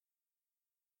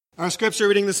Our scripture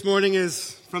reading this morning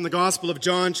is from the Gospel of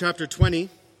John, chapter 20,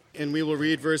 and we will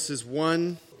read verses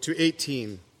 1 to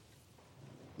 18.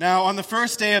 Now, on the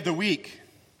first day of the week,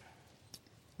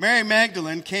 Mary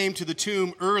Magdalene came to the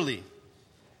tomb early,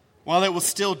 while it was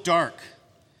still dark,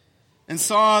 and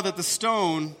saw that the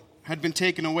stone had been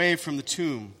taken away from the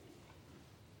tomb.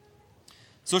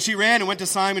 So she ran and went to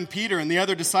Simon Peter and the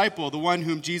other disciple, the one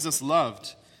whom Jesus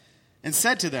loved, and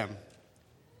said to them,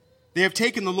 "They have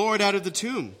taken the Lord out of the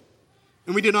tomb,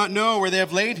 and we do not know where they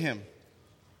have laid him."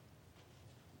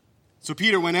 So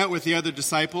Peter went out with the other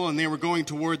disciple, and they were going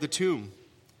toward the tomb.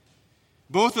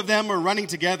 Both of them were running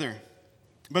together,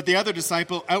 but the other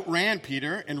disciple outran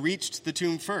Peter and reached the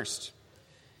tomb first.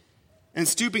 And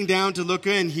stooping down to look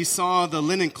in, he saw the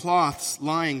linen cloths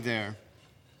lying there,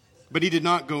 but he did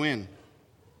not go in.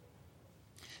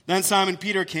 Then Simon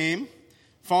Peter came,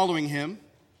 following him,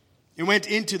 and went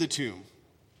into the tomb.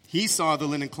 He saw the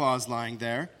linen cloths lying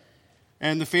there,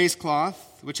 and the face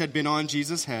cloth which had been on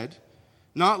Jesus' head,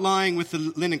 not lying with the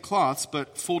linen cloths,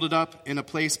 but folded up in a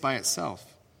place by itself.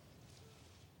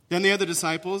 Then the other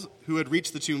disciples, who had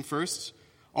reached the tomb first,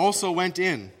 also went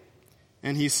in,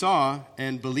 and he saw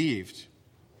and believed.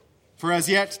 For as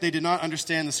yet they did not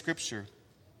understand the scripture,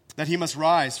 that he must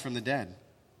rise from the dead.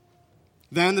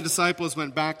 Then the disciples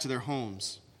went back to their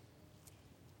homes.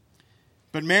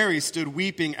 But Mary stood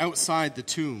weeping outside the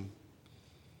tomb.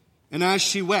 And as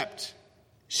she wept,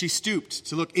 she stooped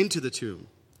to look into the tomb.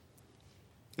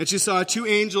 And she saw two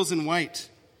angels in white,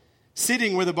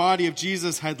 sitting where the body of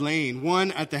Jesus had lain,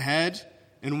 one at the head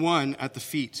and one at the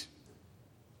feet.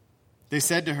 They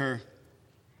said to her,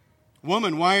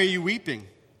 "Woman, why are you weeping?"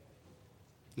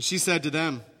 And she said to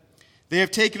them, "They have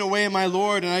taken away my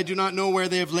Lord, and I do not know where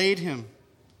they have laid him."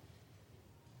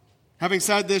 Having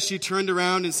said this, she turned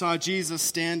around and saw Jesus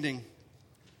standing.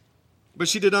 But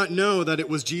she did not know that it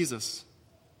was Jesus.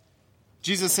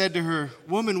 Jesus said to her,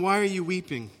 "Woman, why are you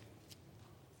weeping?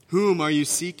 Whom are you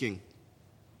seeking?"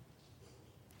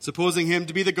 Supposing him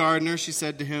to be the gardener, she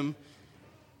said to him,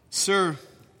 "Sir,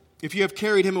 if you have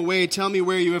carried him away, tell me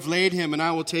where you have laid him, and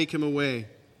I will take him away."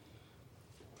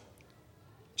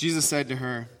 Jesus said to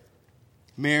her,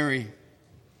 "Mary."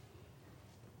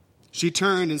 She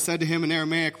turned and said to him in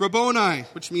Aramaic, "Rabboni,"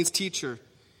 which means teacher.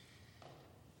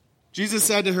 Jesus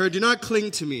said to her, "Do not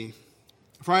cling to me,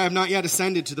 for I have not yet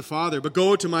ascended to the Father, but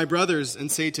go to my brothers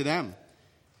and say to them,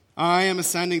 I am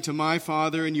ascending to my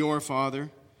Father and your Father,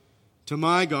 to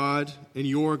my God and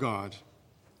your God."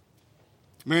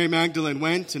 Mary Magdalene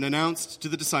went and announced to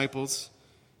the disciples,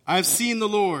 "I have seen the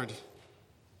Lord,"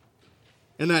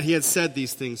 and that he had said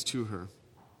these things to her.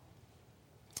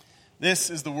 This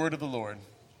is the word of the Lord.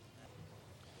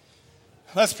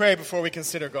 Let's pray before we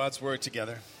consider God's word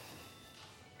together.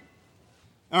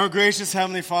 Our gracious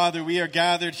Heavenly Father, we are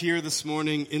gathered here this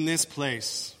morning in this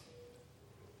place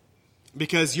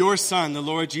because your Son, the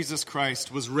Lord Jesus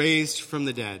Christ, was raised from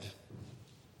the dead.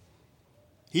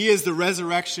 He is the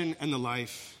resurrection and the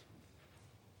life.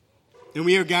 And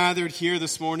we are gathered here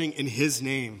this morning in his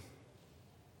name.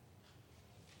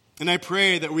 And I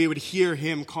pray that we would hear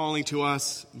him calling to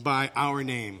us by our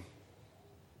name.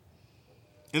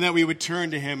 And that we would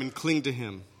turn to him and cling to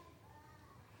him.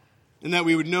 And that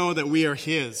we would know that we are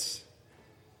his.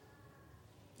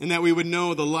 And that we would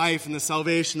know the life and the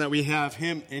salvation that we have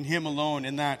him in him alone.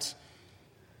 And that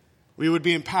we would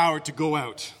be empowered to go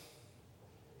out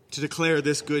to declare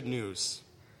this good news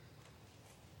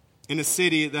in a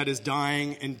city that is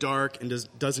dying and dark and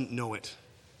doesn't know it.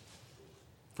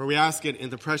 For we ask it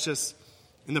in the precious,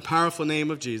 in the powerful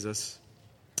name of Jesus.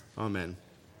 Amen.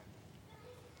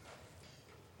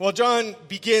 Well, John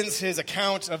begins his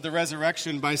account of the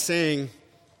resurrection by saying,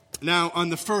 "Now on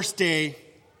the first day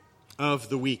of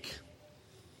the week."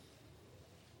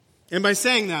 And by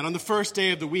saying that, on the first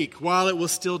day of the week, while it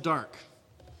was still dark,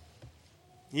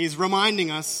 he's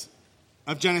reminding us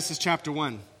of Genesis chapter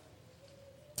 1.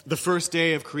 The first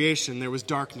day of creation, there was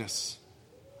darkness.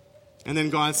 And then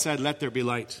God said, "Let there be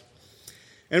light."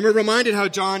 And we're reminded how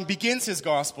John begins his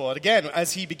gospel. And again,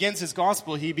 as he begins his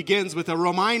gospel, he begins with a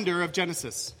reminder of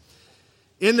Genesis.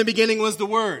 In the beginning was the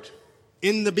Word.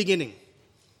 In the beginning.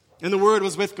 And the Word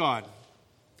was with God.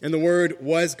 And the Word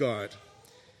was God.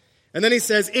 And then he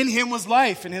says, "In him was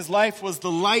life, and his life was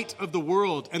the light of the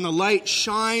world. And the light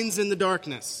shines in the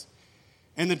darkness.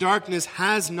 And the darkness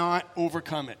has not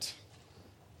overcome it."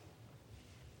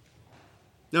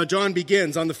 Now John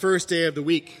begins on the first day of the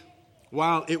week,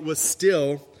 while it was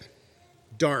still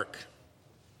dark.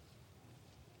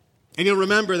 And you'll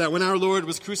remember that when our Lord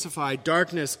was crucified,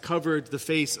 darkness covered the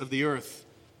face of the earth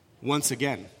once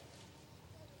again.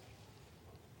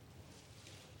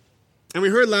 And we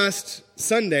heard last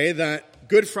Sunday that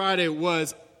Good Friday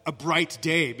was a bright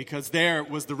day because there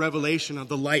was the revelation of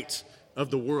the light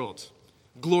of the world,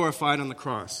 glorified on the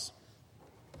cross.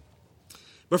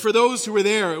 But for those who were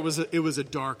there, it was a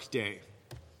dark day.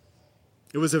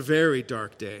 It was a very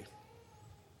dark day.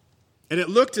 And it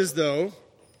looked as though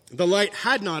the light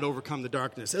had not overcome the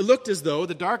darkness. It looked as though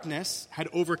the darkness had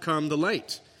overcome the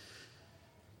light.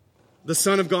 The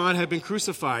Son of God had been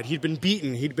crucified. He'd been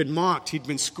beaten. He'd been mocked. He'd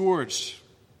been scourged.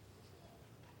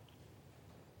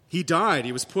 He died.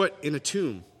 He was put in a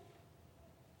tomb.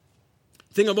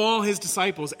 Think of all his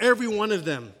disciples. Every one of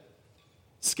them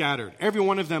scattered. Every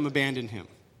one of them abandoned him.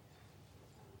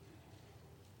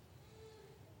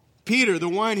 Peter, the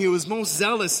one who was most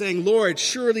zealous, saying, "Lord,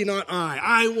 surely not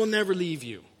I will never leave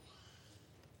you,"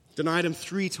 denied him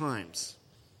 3 times.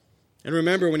 And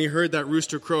remember, when he heard that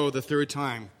rooster crow the 3rd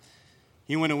time,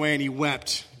 he went away and he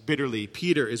wept bitterly.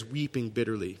 Peter is weeping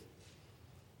bitterly.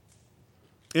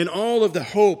 And all of the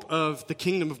hope of the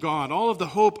kingdom of God, all of the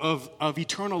hope of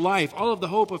eternal life, all of the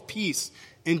hope of peace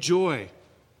and joy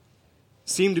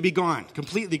seemed to be gone,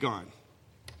 completely gone,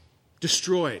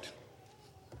 destroyed,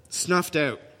 snuffed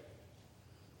out.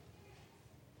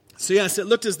 So yes, it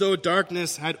looked as though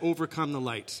darkness had overcome the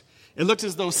light. It looked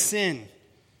as though sin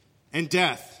and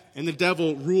death and the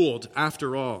devil ruled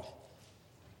after all.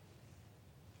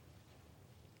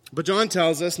 But John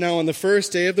tells us, now on the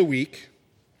first day of the week,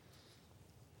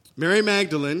 Mary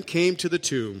Magdalene came to the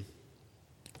tomb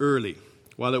early,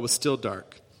 while it was still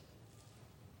dark.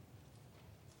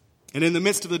 And in the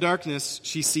midst of the darkness,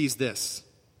 she sees this.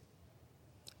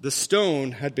 The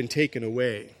stone had been taken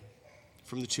away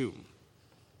from the tomb.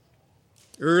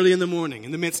 Early in the morning,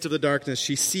 in the midst of the darkness,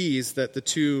 she sees that the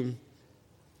tomb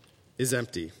is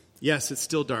empty. Yes, it's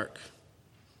still dark.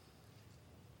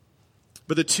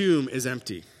 But the tomb is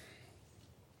empty.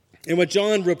 And what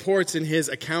John reports in his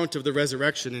account of the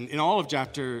resurrection, in all of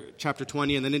chapter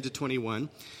 20 and then into 21,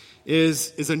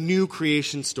 is a new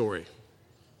creation story.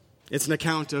 It's an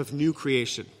account of new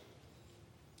creation.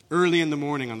 Early in the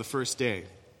morning on the first day,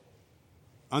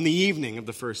 on the evening of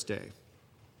the first day,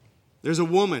 there's a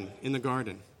woman in the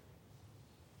garden.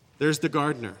 There's the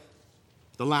gardener,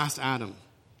 the last Adam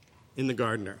in the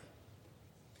gardener.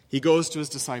 He goes to his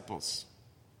disciples.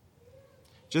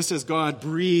 Just as God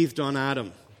breathed on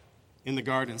Adam in the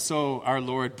garden, so our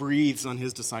Lord breathes on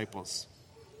his disciples.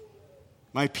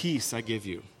 My peace I give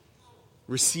you.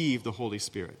 Receive the Holy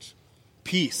Spirit.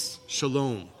 Peace,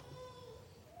 shalom.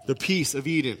 The peace of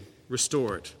Eden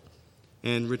restored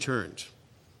and returned.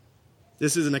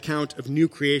 This is an account of new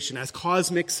creation as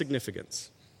cosmic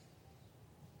significance.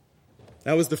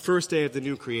 That was the first day of the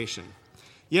new creation.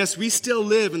 Yes, we still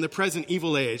live in the present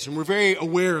evil age, and we're very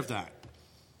aware of that.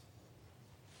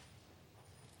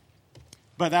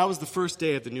 But that was the first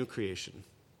day of the new creation.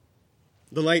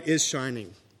 The light is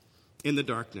shining in the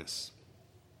darkness.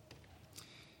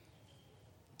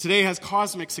 Today has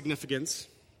cosmic significance,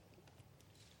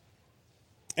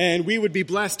 and we would be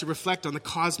blessed to reflect on the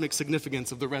cosmic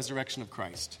significance of the resurrection of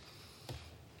Christ.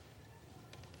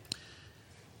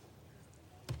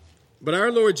 But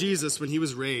our Lord Jesus, when he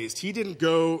was raised, he didn't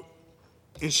go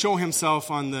and show himself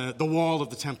on the wall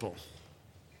of the temple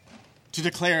to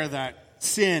declare that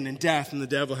sin and death and the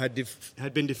devil had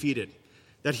been defeated,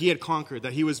 that he had conquered,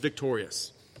 that he was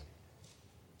victorious.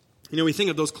 You know, we think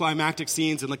of those climactic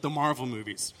scenes in like the Marvel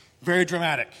movies. Very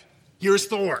dramatic. Here's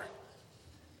Thor.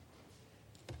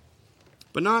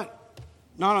 But not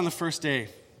on the first day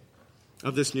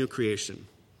of this new creation.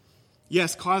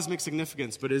 Yes, cosmic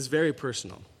significance, but it is very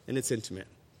personal and it's intimate.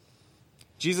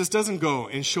 Jesus doesn't go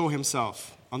and show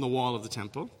himself on the wall of the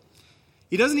temple.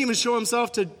 He doesn't even show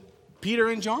himself to Peter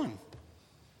and John.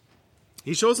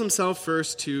 He shows himself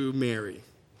first to Mary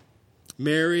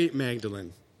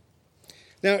Magdalene.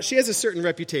 Now, she has a certain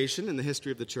reputation in the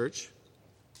history of the church.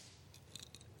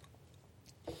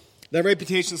 That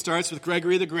reputation starts with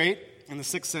Gregory the Great in the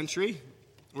 6th century,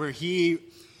 where he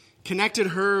connected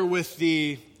her with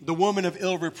the woman of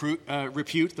ill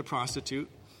repute, the prostitute,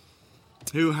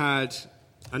 who had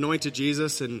anointed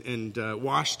Jesus and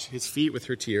washed his feet with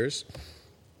her tears.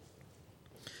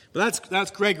 But that's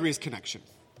Gregory's connection.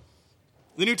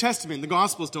 The New Testament, the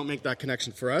Gospels don't make that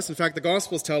connection for us. In fact, the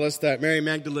Gospels tell us that Mary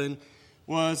Magdalene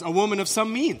was a woman of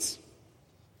some means,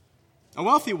 a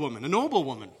wealthy woman, a noble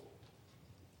woman.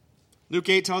 Luke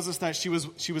 8 tells us that she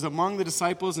was among the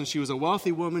disciples and she was a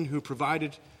wealthy woman who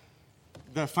provided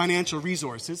the financial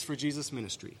resources for Jesus'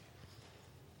 ministry.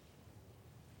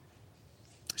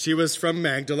 She was from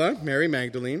Magdala, Mary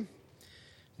Magdalene,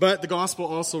 but the Gospel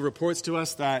also reports to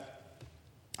us that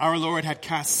our Lord had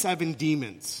cast 7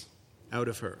 demons out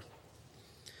of her.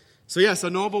 So yes, a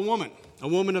noble woman, a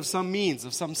woman of some means,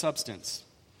 of some substance.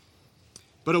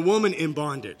 But a woman in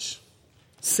bondage.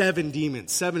 7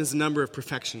 demons. 7 is the number of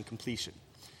perfection, completion.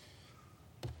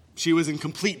 She was in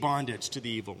complete bondage to the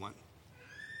evil one.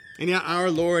 And yet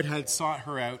our Lord had sought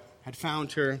her out, had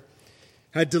found her,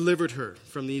 had delivered her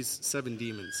from these 7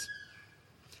 demons.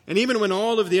 And even when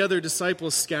all of the other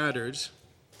disciples scattered,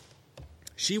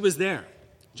 she was there.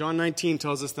 John 19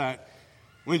 tells us that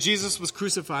when Jesus was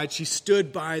crucified, she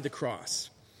stood by the cross.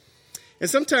 And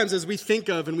sometimes as we think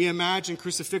of and we imagine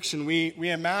crucifixion, we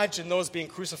imagine those being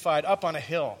crucified up on a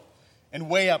hill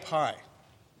and way up high.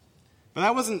 But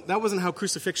that wasn't how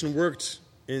crucifixion worked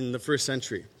in the first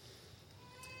century.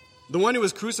 The one who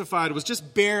was crucified was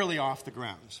just barely off the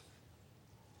ground.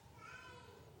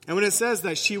 And when it says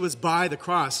that she was by the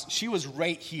cross, she was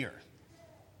right here.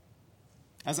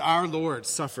 As our Lord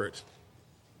suffered,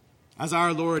 as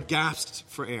our Lord gasped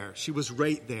for air, she was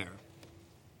right there.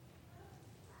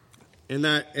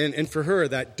 And for her,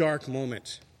 that dark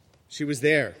moment, she was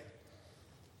there.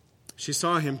 She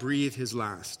saw him breathe his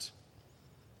last.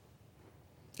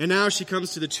 And now she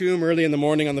comes to the tomb early in the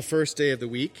morning on the first day of the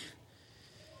week,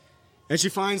 and she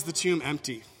finds the tomb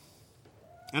empty.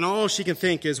 And all she can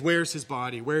think is, where's his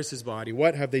body? Where's his body?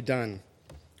 What have they done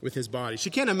with his body? She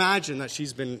can't imagine that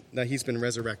he's been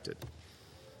resurrected.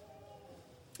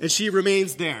 And she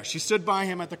remains there. She stood by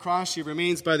him at the cross. She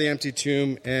remains by the empty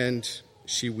tomb, and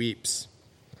she weeps.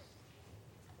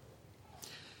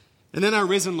 And then our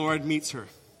risen Lord meets her.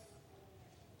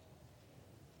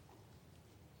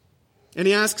 And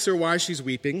he asks her why she's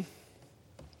weeping.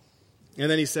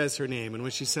 And then he says her name. And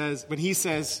when he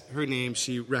says her name,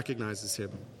 she recognizes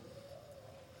him.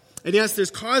 And yes,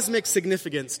 there's cosmic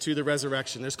significance to the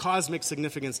resurrection. There's cosmic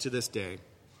significance to this day.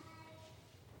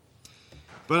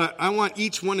 But I want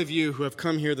each one of you who have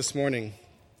come here this morning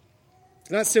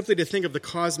not simply to think of the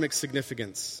cosmic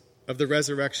significance of the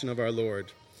resurrection of our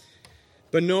Lord,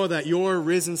 but know that your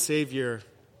risen Savior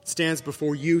stands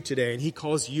before you today, and he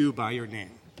calls you by your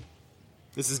name.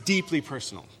 This is deeply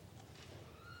personal.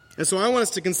 And so I want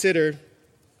us to consider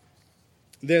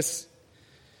this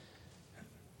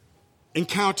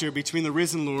encounter between the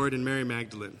risen Lord and Mary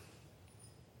Magdalene.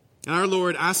 And our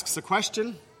Lord asks a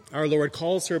question, our Lord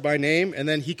calls her by name, and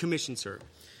then he commissions her.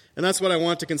 And that's what I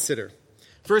want to consider.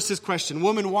 First, his question,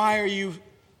 woman, why are you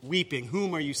weeping?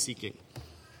 Whom are you seeking?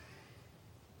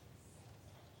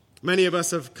 Many of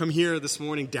us have come here this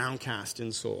morning downcast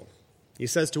in soul. He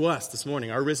says to us this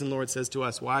morning, our risen Lord says to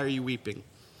us, why are you weeping?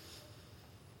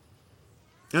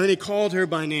 And then he called her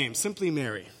by name, simply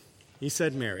Mary. He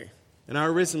said Mary. And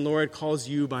our risen Lord calls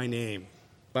you by name,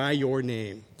 by your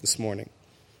name this morning.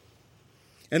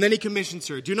 And then he commissions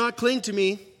her, do not cling to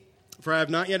me, for I have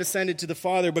not yet ascended to the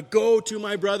Father, but go to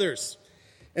my brothers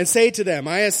and say to them,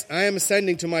 I am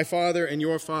ascending to my Father and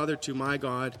your Father, to my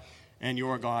God and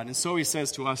your God. And so he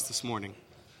says to us this morning,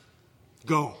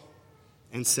 go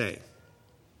and say.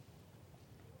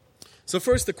 So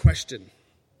first the question.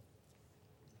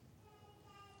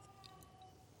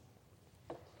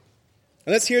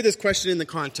 And let's hear this question in the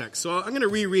context. So I'm going to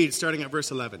reread starting at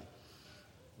verse 11.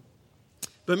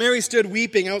 But Mary stood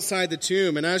weeping outside the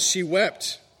tomb, and as she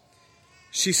wept,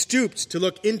 she stooped to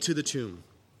look into the tomb.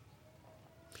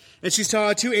 And she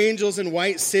saw 2 angels in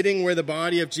white sitting where the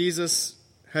body of Jesus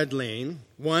had lain,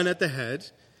 one at the head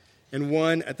and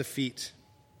one at the feet.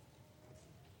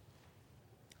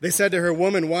 They said to her,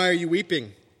 woman, why are you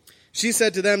weeping? She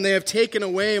said to them, they have taken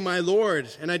away my Lord,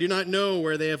 and I do not know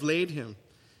where they have laid him.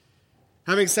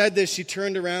 Having said this, she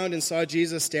turned around and saw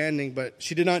Jesus standing, but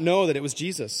she did not know that it was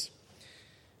Jesus.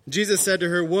 Jesus said to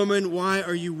her, woman, why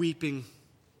are you weeping?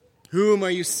 Whom are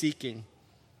you seeking?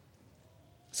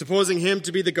 Supposing him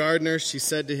to be the gardener, she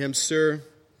said to him, sir,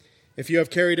 if you have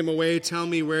carried him away, tell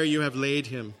me where you have laid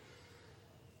him,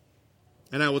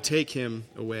 and I will take him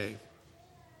away.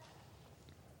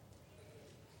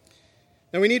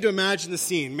 Now we need to imagine the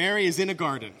scene. Mary is in a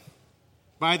garden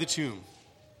by the tomb.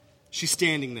 She's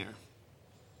standing there.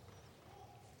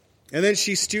 And then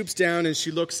she stoops down and she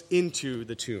looks into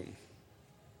the tomb.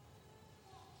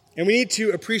 And we need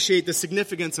to appreciate the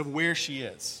significance of where she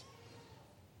is.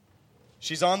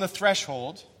 She's on the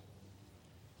threshold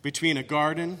between a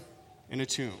garden and a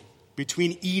tomb,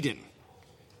 between Eden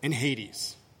and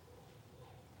Hades.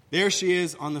 There she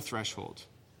is on the threshold.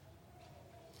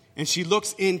 And she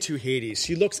looks into Hades.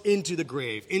 She looks into the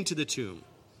grave, into the tomb.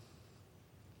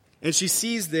 And she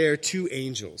sees there 2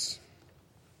 angels.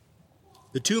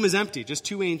 The tomb is empty, just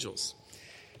 2 angels.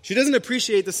 She doesn't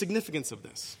appreciate the significance of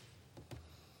this.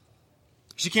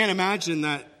 She can't imagine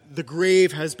that the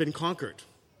grave has been conquered,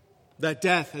 that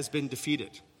death has been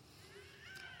defeated.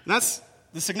 And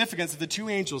the significance of the two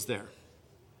angels there.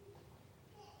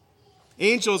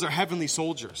 Angels are heavenly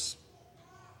soldiers.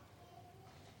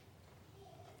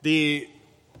 The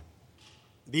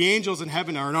angels in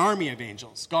heaven are an army of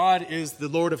angels. God is the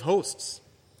Lord of hosts.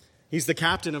 He's the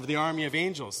captain of the army of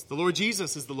angels. The Lord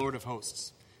Jesus is the Lord of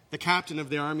hosts, the captain of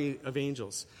the army of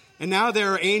angels. And now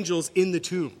there are angels in the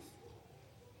tomb.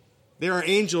 There are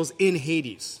angels in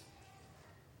Hades.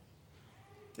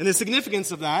 And the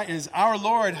significance of that is our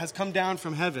Lord has come down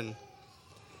from heaven,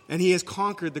 and he has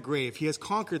conquered the grave. He has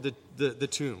conquered the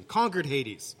tomb, conquered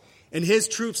Hades. And his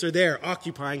troops are there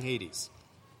occupying Hades.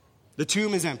 The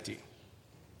tomb is empty.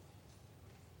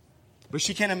 But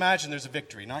she can't imagine there's a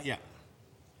victory. Not yet.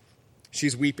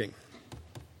 She's weeping.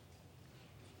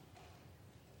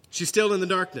 She's still in the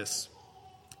darkness.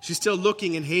 She's still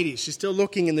looking in Hades. She's still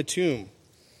looking in the tomb.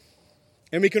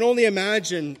 And we can only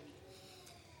imagine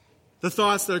the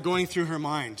thoughts that are going through her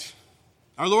mind.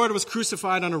 Our Lord was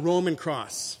crucified on a Roman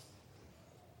cross.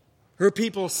 Her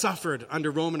people suffered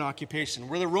under Roman occupation.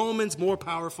 Were the Romans more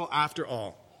powerful after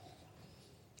all?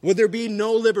 Would there be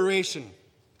no liberation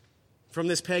from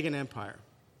this pagan empire?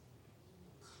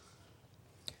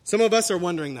 Some of us are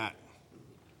wondering that.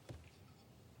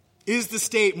 Is the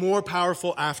state more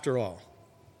powerful after all?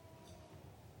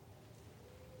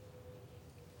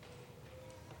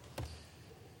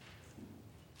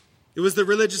 It was the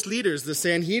religious leaders, the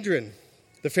Sanhedrin,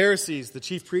 the Pharisees, the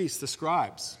chief priests, the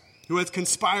scribes, who had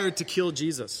conspired to kill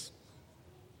Jesus.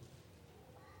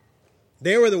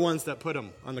 They were the ones that put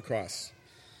him on the cross.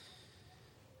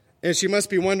 And she must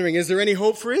be wondering, is there any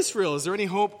hope for Israel? Is there any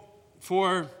hope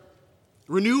for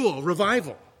renewal,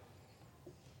 revival?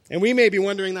 And we may be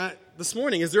wondering that this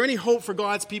morning. Is there any hope for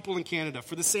God's people in Canada,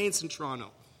 for the saints in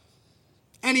Toronto?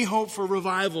 Any hope for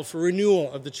revival, for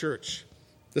renewal of the church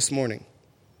this morning?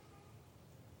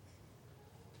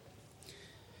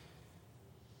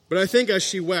 But I think as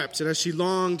she wept and as she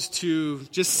longed to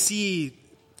just see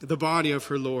the body of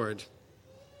her Lord,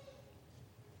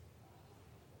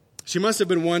 she must have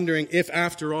been wondering if,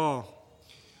 after all,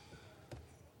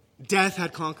 death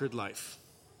had conquered life.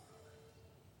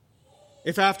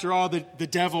 If, after all, the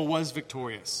devil was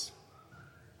victorious.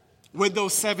 Would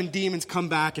those 7 demons come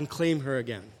back and claim her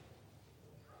again?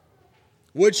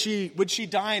 Would she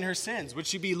die in her sins? Would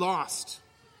she be lost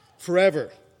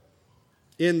forever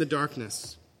in the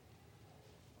darkness?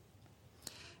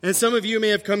 And some of you may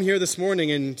have come here this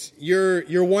morning and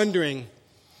you're wondering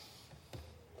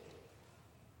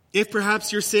if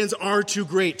perhaps your sins are too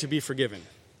great to be forgiven.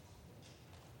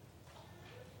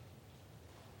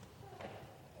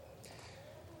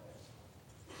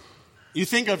 You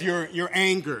think of your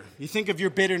anger, you think of your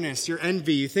bitterness, your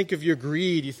envy, you think of your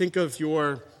greed, you think of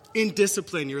your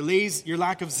indiscipline, your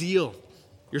lack of zeal,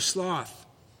 your sloth.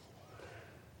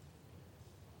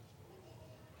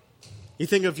 You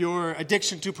think of your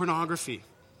addiction to pornography.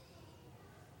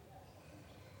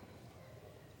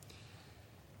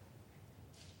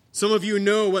 Some of you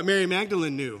know what Mary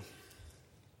Magdalene knew.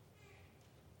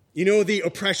 You know the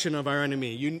oppression of our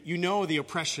enemy. You know the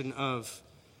oppression of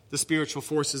the spiritual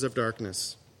forces of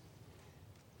darkness.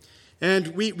 And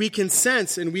we can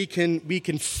sense and we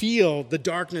can feel the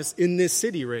darkness in this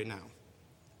city right now.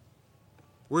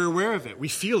 We're aware of it. We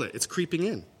feel it. It's creeping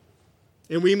in.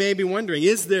 And we may be wondering,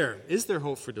 is there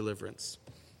hope for deliverance?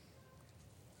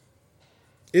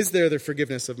 Is there the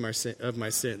forgiveness of my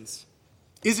sins?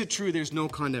 Is it true there's no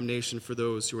condemnation for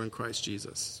those who are in Christ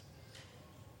Jesus?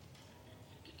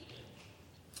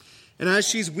 And as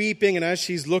she's weeping and as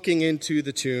she's looking into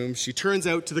the tomb, she turns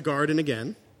out to the garden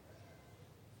again.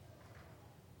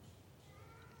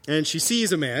 And she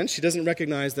sees a man. She doesn't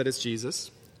recognize that it's Jesus.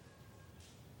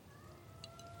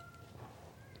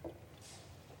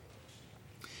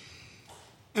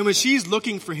 And when she's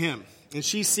looking for him, and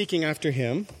she's seeking after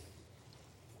him,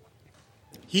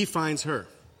 he finds her.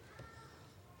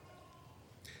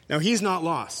 Now, he's not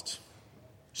lost.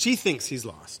 She thinks he's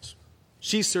lost.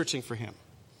 She's searching for him.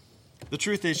 The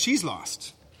truth is, she's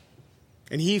lost.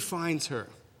 And he finds her.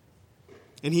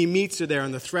 And he meets her there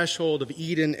on the threshold of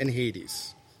Eden and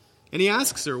Hades. And he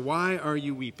asks her, "Why are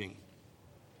you weeping?"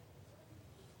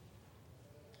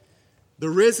 The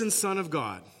risen Son of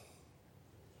God,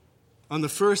 on the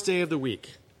first day of the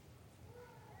week,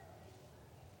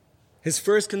 his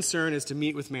first concern is to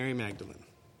meet with Mary Magdalene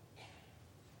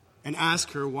and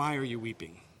ask her, "Why are you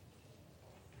weeping?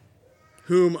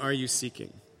 Whom are you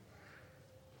seeking?"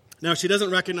 Now, she doesn't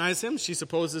recognize him. She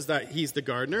supposes that he's the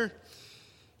gardener.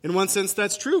 In one sense,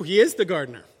 that's true. He is the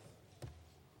gardener.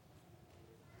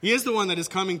 He is the one that is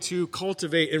coming to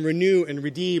cultivate and renew and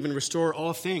redeem and restore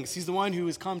all things. He's the one who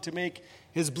has come to make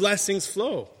his blessings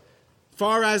flow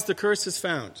far as the curse is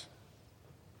found.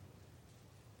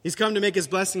 He's come to make his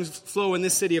blessings flow in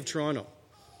this city of Toronto.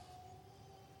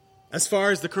 As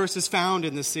far as the curse is found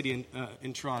in this city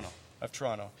in Toronto.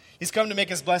 He's come to make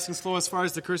his blessings flow as far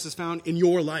as the curse is found in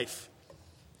your life,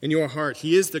 in your heart.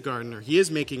 He is the gardener. He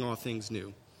is making all things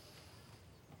new.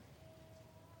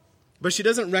 But she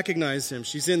doesn't recognize him.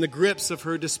 She's in the grips of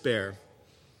her despair.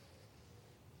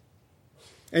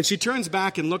 And she turns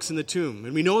back and looks in the tomb.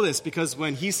 And we know this because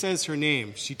when he says her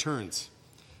name, she turns.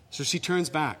 So she turns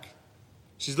back.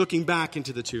 She's looking back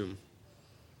into the tomb.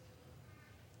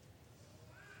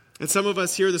 And some of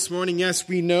us here this morning, yes,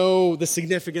 we know the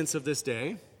significance of this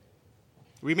day.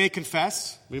 We may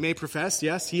confess, we may profess,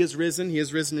 yes, he is risen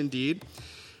indeed.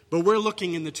 But we're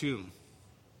looking in the tomb.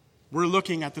 We're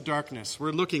looking at the darkness.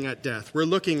 We're looking at death. We're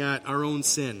looking at our own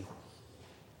sin.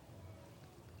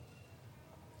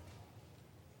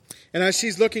 And as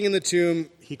she's looking in the tomb,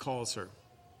 he calls her,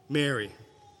 Mary.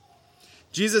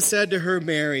 Jesus said to her,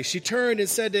 Mary. She turned and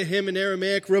said to him in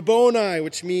Aramaic, Rabboni,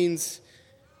 which means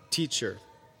teacher.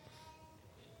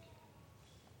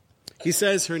 He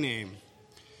says her name,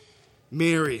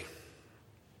 Mary.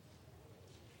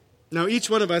 Now, each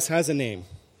one of us has a name.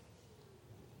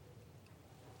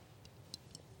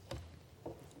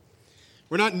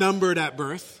 We're not numbered at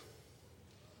birth.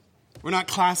 We're not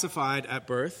classified at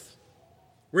birth.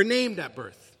 We're named at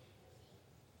birth.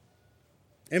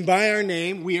 And by our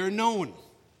name, we are known.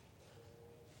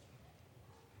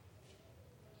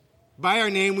 By our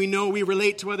name, we know we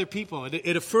relate to other people.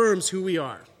 It affirms who we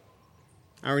are,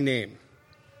 our name.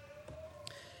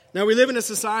 Now, we live in a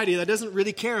society that doesn't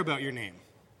really care about your name.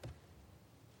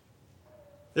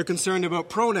 They're concerned about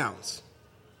pronouns.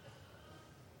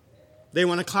 They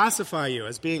want to classify you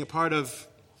as being a part of,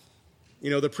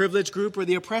 the privileged group or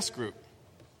the oppressed group.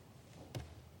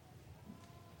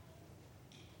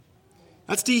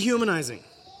 That's dehumanizing.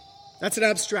 That's an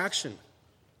abstraction.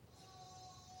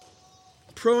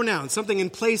 Pronoun, something in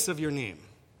place of your name.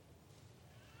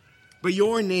 But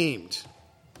you're named.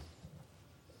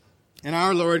 And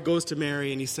our Lord goes to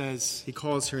Mary and he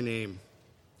calls her name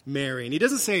Mary. And he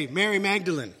doesn't say Mary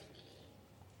Magdalene.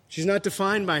 She's not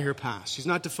defined by her past. She's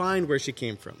not defined where she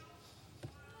came from.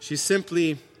 She's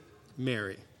simply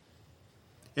Mary.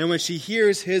 And when she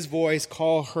hears his voice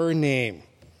call her name,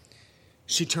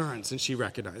 she turns and she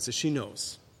recognizes, she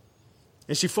knows.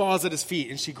 And she falls at his feet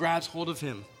and she grabs hold of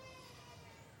him.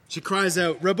 She cries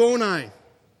out, Rabboni,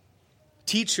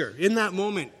 teacher. In that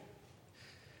moment,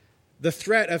 the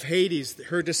threat of Hades,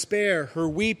 her despair, her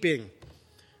weeping,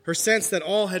 her sense that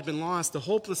all had been lost, the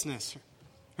hopelessness,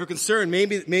 her concern,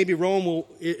 maybe Rome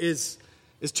is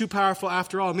too powerful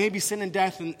after all. Maybe sin and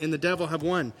death and the devil have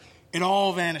won. It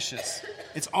all vanishes.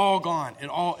 It's all gone.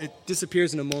 It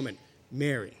disappears in a moment.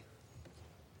 Mary.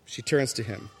 She turns to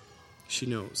him. She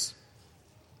knows.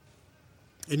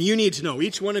 And you need to know,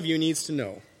 each one of you needs to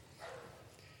know,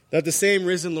 that the same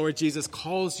risen Lord Jesus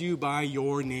calls you by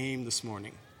your name this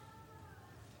morning.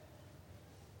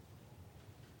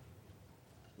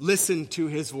 Listen to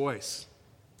his voice,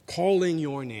 calling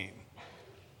your name.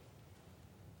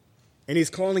 And he's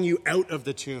calling you out of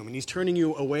the tomb, and he's turning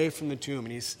you away from the tomb,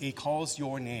 and he calls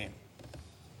your name.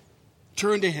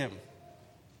 Turn to him.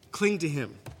 Cling to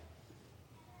him.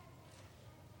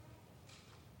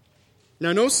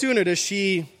 Now, no sooner does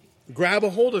she grab a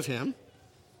hold of him,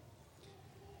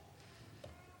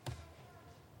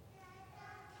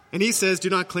 and he says, do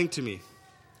not cling to me.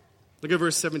 Look at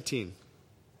verse 17.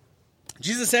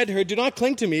 Jesus said to her, do not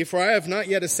cling to me, for I have not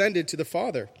yet ascended to the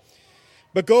Father.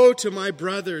 But go to my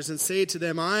brothers and say to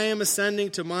them, I am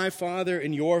ascending to my Father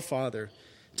and your Father,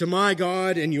 to my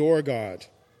God and your God.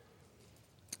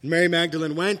 And Mary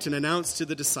Magdalene went and announced to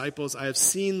the disciples, I have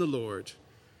seen the Lord,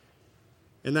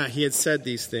 and that he had said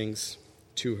these things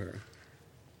to her.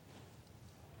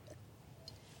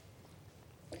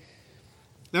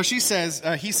 Now he says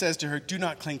to her, do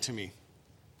not cling to me.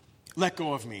 Let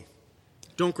go of me.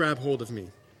 Don't grab hold of me.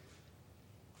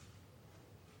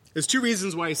 There's two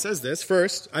reasons why he says this.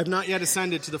 First, I've not yet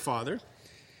ascended to the Father.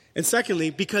 And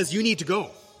secondly, because you need to go.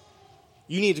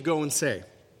 You need to go and say.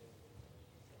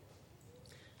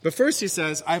 But first he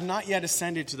says, I've not yet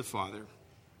ascended to the Father.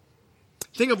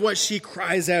 Think of what she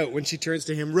cries out when she turns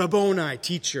to him, Rabboni,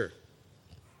 teacher.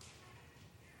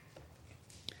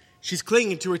 She's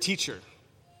clinging to her teacher.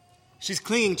 She's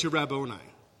clinging to Rabboni.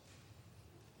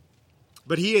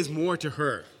 But he is more to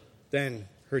her than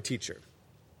her teacher.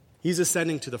 He's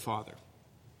ascending to the Father.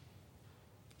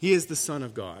 He is the Son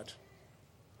of God.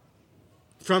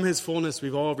 From his fullness,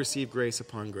 we've all received grace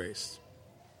upon grace.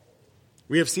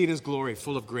 We have seen his glory,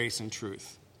 full of grace and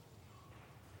truth.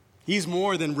 He's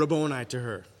more than Rabboni to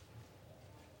her.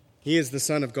 He is the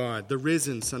Son of God, the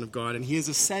risen Son of God, and he is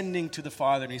ascending to the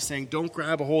Father, and he's saying, don't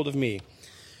grab a hold of me,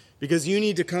 because you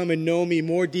need to come and know me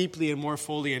more deeply and more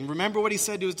fully. And remember what he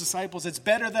said to his disciples, it's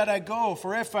better that I go,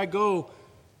 for if I go,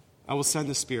 I will send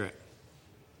the Spirit.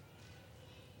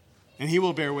 And he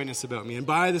will bear witness about me. And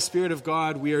by the Spirit of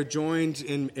God, we are joined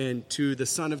to the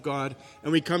Son of God,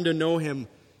 and we come to know him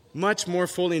much more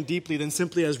fully and deeply than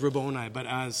simply as Rabboni, but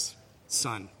as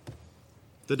Son,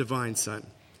 the divine Son.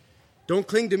 Don't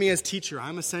cling to me as teacher.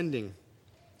 I'm ascending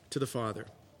to the Father.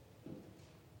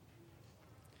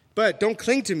 But don't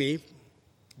cling to me,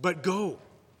 but go.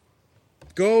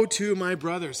 Go to my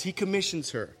brothers. He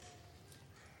commissions her.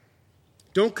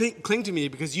 Don't cling to me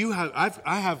because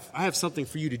I have something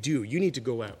for you to do. You need to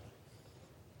go out.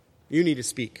 You need to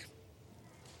speak.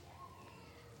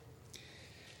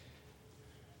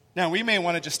 Now, we may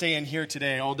want to just stay in here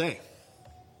today all day.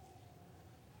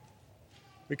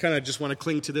 We kind of just want to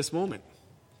cling to this moment,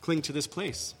 cling to this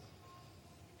place.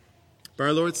 But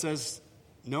our Lord says,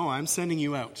 no, I'm sending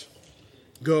you out.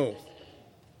 Go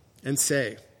and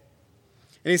say.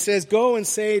 And he says, go and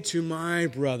say to my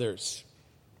brothers.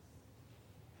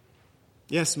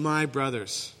 Yes, my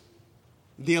brothers.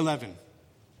 The 11.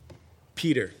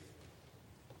 Peter.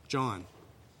 John.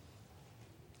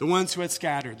 The ones who had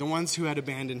scattered. The ones who had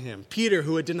abandoned him. Peter,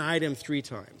 who had denied him 3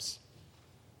 times.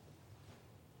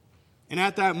 And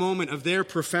at that moment of their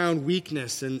profound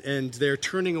weakness and their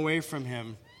turning away from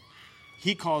him,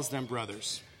 he calls them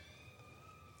brothers.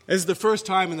 This is the first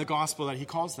time in the gospel that he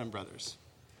calls them brothers.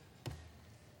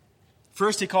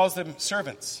 First, he calls them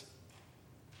servants.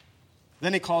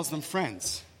 Then he calls them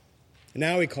friends. And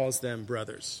now he calls them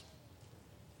brothers.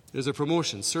 There's a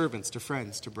promotion, servants to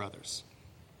friends to brothers.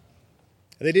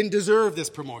 And they didn't deserve this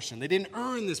promotion. They didn't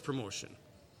earn this promotion.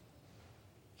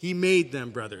 He made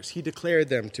them brothers. He declared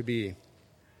them to be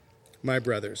my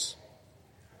brothers.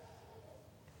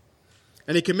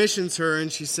 And he commissions her,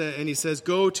 and he says,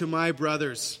 go to my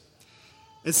brothers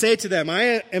and say to them,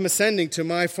 I am ascending to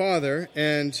my Father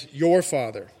and your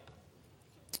Father,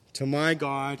 to my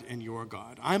God and your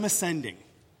God. I'm ascending.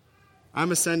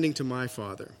 I'm ascending to my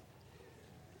Father.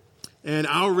 And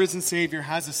our risen Savior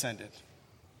has ascended.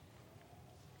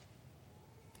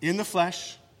 In the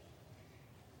flesh,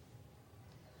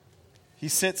 he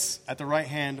sits at the right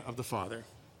hand of the Father.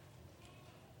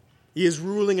 He is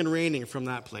ruling and reigning from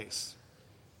that place.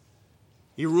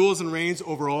 He rules and reigns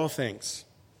over all things.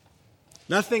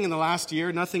 Nothing in the last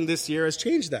year, nothing this year has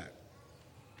changed that.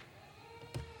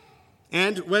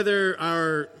 And whether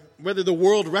the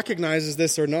world recognizes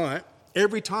this or not,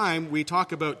 every time we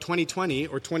talk about 2020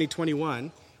 or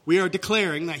 2021, we are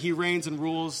declaring that he reigns and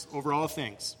rules over all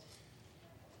things.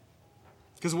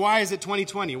 Because why is it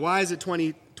 2020? Why is it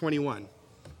 2021?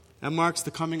 That marks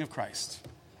the coming of Christ.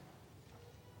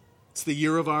 It's the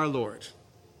year of our Lord.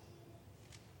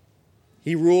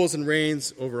 He rules and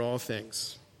reigns over all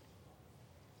things.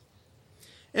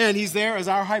 And he's there as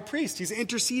our high priest. He's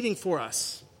interceding for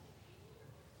us.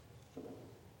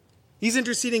 He's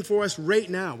interceding for us right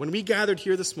now. When we gathered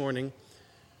here this morning,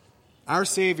 our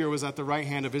Savior was at the right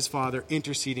hand of his Father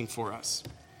interceding for us,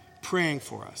 praying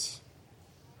for us.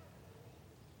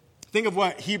 Think of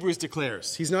what Hebrews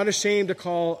declares. He's not ashamed to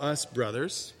call us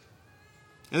brothers.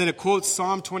 And then it quotes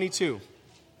Psalm 22.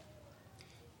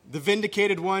 The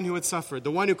vindicated one who had suffered,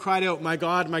 the one who cried out, my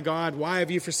God, why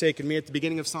have you forsaken me?" at the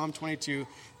beginning of Psalm 22,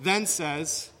 then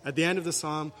says, at the end of the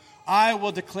psalm, "I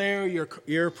will declare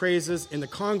your praises in the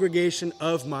congregation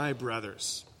of my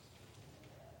brothers."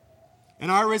 And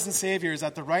our risen Savior is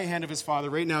at the right hand of his Father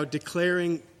right now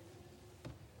declaring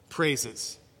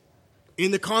praises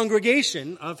in the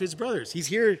congregation of his brothers. He's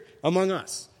here among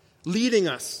us, leading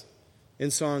us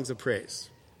in songs of praise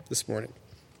this morning.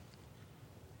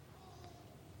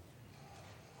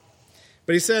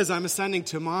 But he says, I'm ascending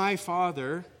to my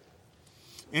Father.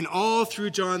 And all through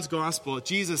John's gospel,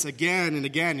 Jesus again and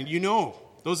again, and you know,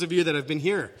 those of you that have been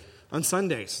here on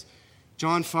Sundays,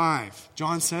 John 5,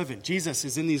 John 7, Jesus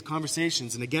is in these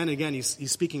conversations, and again,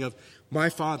 he's speaking of my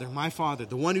Father,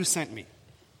 the one who sent me.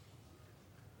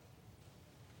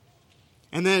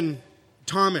 And then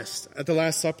Thomas at the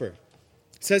Last Supper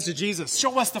says to Jesus,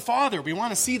 show us the Father. We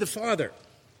want to see the Father.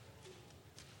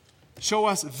 Show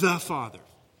us the Father.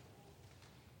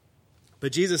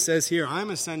 But Jesus says here,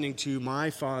 I'm ascending to my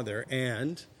Father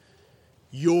and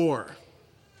your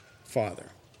Father.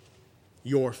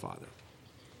 Your Father.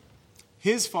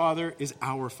 His Father is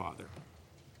our Father.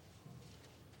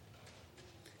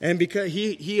 And because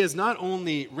he has not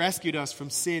only rescued us from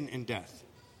sin and death,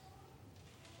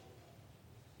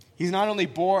 he's not only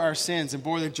bore our sins and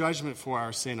bore the judgment for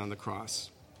our sin on the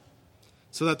cross,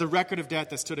 so that the record of debt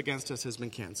that stood against us has been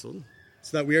canceled,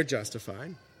 so that we are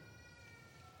justified.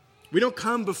 We don't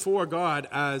come before God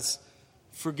as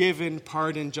forgiven,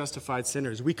 pardoned, justified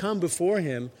sinners. We come before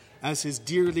him as his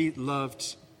dearly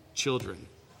loved children.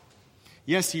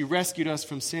 Yes, he rescued us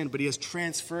from sin, but he has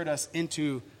transferred us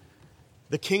into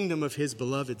the kingdom of his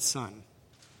beloved Son.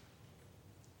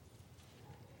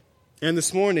 And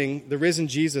this morning, the risen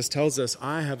Jesus tells us,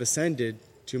 I have ascended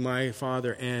to my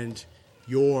Father and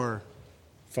your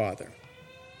Father.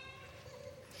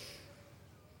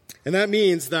 And that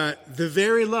means that the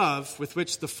very love with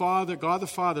which God the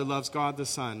Father loves God the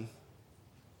Son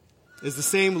is the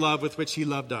same love with which he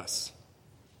loved us.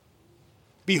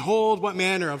 Behold what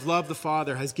manner of love the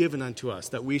Father has given unto us,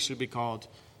 that we should be called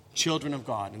children of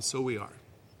God, and so we are.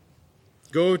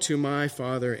 Go to my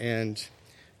Father and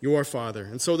your Father.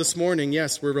 And so this morning,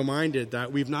 yes, we're reminded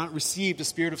that we've not received a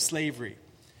spirit of slavery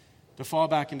to fall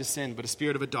back into sin, but a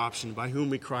spirit of adoption by whom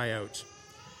we cry out,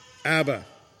 Abba,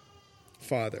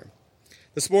 Father.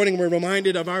 This morning we're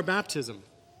reminded of our baptism.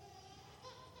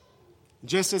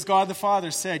 Just as God the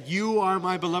Father said, you are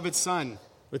my beloved Son,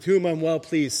 with whom I'm well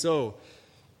pleased, so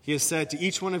he has said to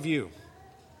each one of you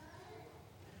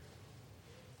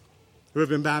who have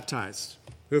been baptized,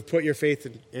 who have put your faith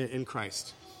in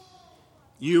Christ,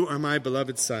 you are my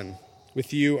beloved Son,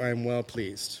 with you I am well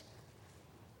pleased.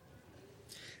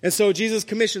 And so Jesus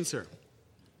commissions her.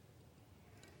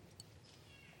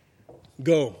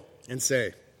 Go and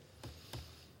say.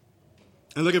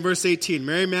 And look at verse 18.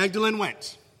 Mary Magdalene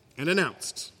went and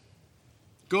announced.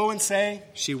 Go and say.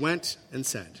 She went and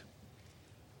said,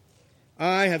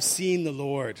 I have seen the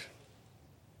Lord.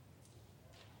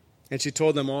 And she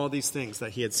told them all these things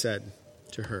that he had said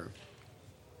to her.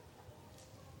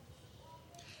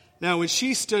 Now, when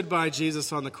she stood by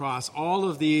Jesus on the cross, all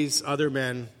of these other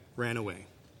men ran away.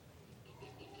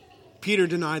 Peter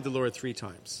denied the Lord 3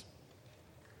 times.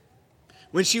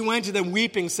 When she went to them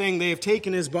weeping, saying, they have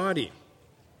taken his body,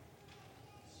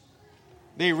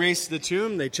 they raced to the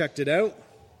tomb, they checked it out.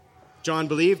 John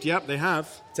believed, yep, they have,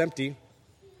 it's empty.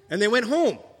 And they went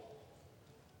home,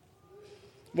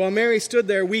 while Mary stood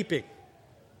there weeping.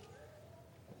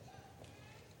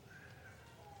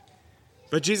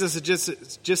 But Jesus had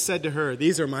just said to her,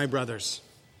 these are my brothers,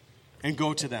 and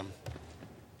go to them.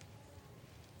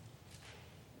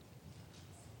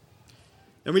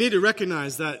 And we need to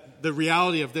recognize that the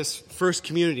reality of this first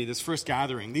community, this first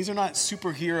gathering, these are not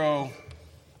superhero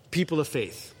people of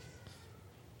faith.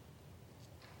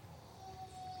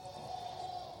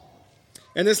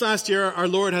 And this last year, our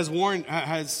Lord has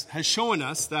shown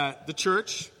us that the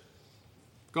church,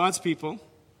 God's people,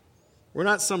 we're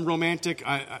not some romantic,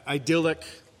 idyllic,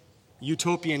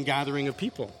 utopian gathering of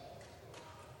people.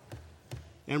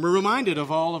 And we're reminded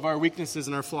of all of our weaknesses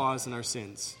and our flaws and our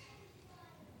sins.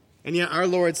 And yet our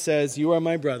Lord says, you are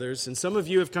my brothers. And some of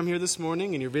you have come here this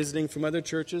morning and you're visiting from other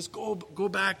churches. Go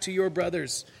back to your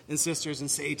brothers and sisters and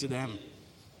say to them,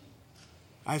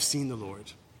 I've seen the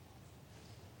Lord.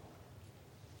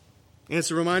 And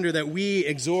it's a reminder that we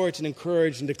exhort and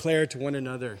encourage and declare to one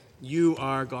another, you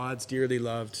are God's dearly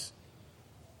loved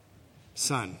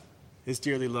son, his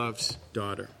dearly loved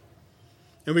daughter.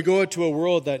 And we go out to a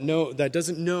world that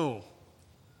doesn't know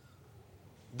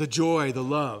the joy, the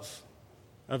love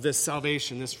of this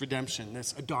salvation, this redemption,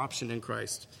 this adoption in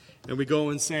Christ. And we go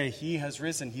and say, he has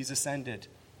risen, he's ascended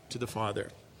to the Father.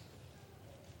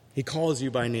 He calls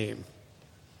you by name.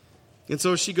 And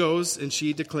so she goes and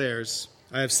she declares,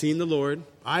 I have seen the Lord.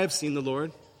 I have seen the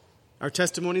Lord. Our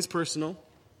testimony is personal.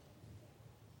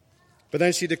 But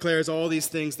then she declares all these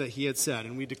things that he had said,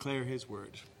 and we declare his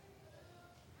word.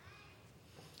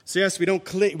 So yes, we don't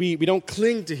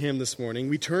cling to him this morning.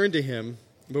 We turn to him,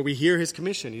 but we hear his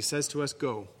commission. He says to us,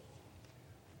 go.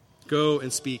 Go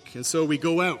and speak. And so we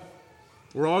go out.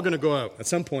 We're all going to go out at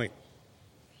some point.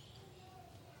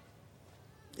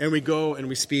 And we go and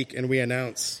we speak and we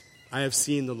announce, I have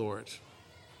seen the Lord.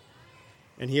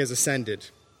 And he has ascended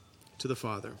to the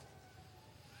Father.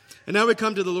 And now we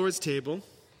come to the Lord's table.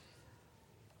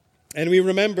 And we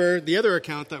remember the other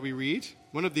account that we read,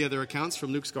 one of the other accounts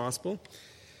from Luke's Gospel.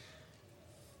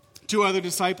 2 other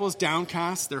disciples,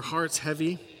 downcast, their hearts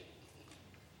heavy.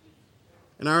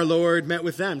 And our Lord met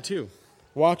with them too,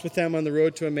 walked with them on the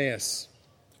road to Emmaus,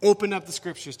 opened up the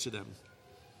scriptures to them.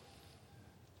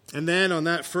 And then on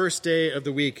that first day of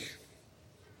the week,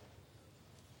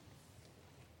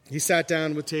 he sat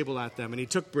down with table at them, and he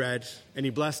took bread, and he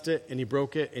blessed it, and he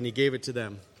broke it, and he gave it to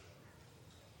them.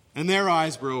 And their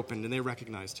eyes were opened, and they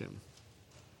recognized him.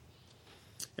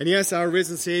 And yes, our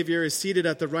risen Savior is seated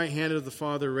at the right hand of the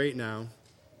Father right now,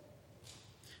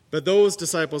 But those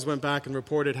disciples went back and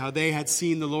reported how they had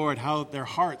seen the Lord, how their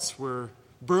hearts were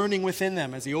burning within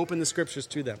them as he opened the scriptures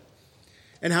to them,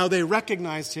 and how they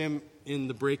recognized him in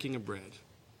the breaking of bread.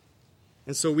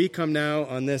 And so we come now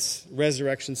on this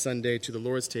Resurrection Sunday to the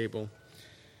Lord's table,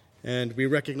 and we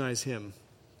recognize him,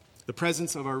 the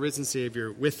presence of our risen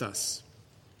Savior with us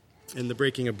in the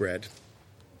breaking of bread.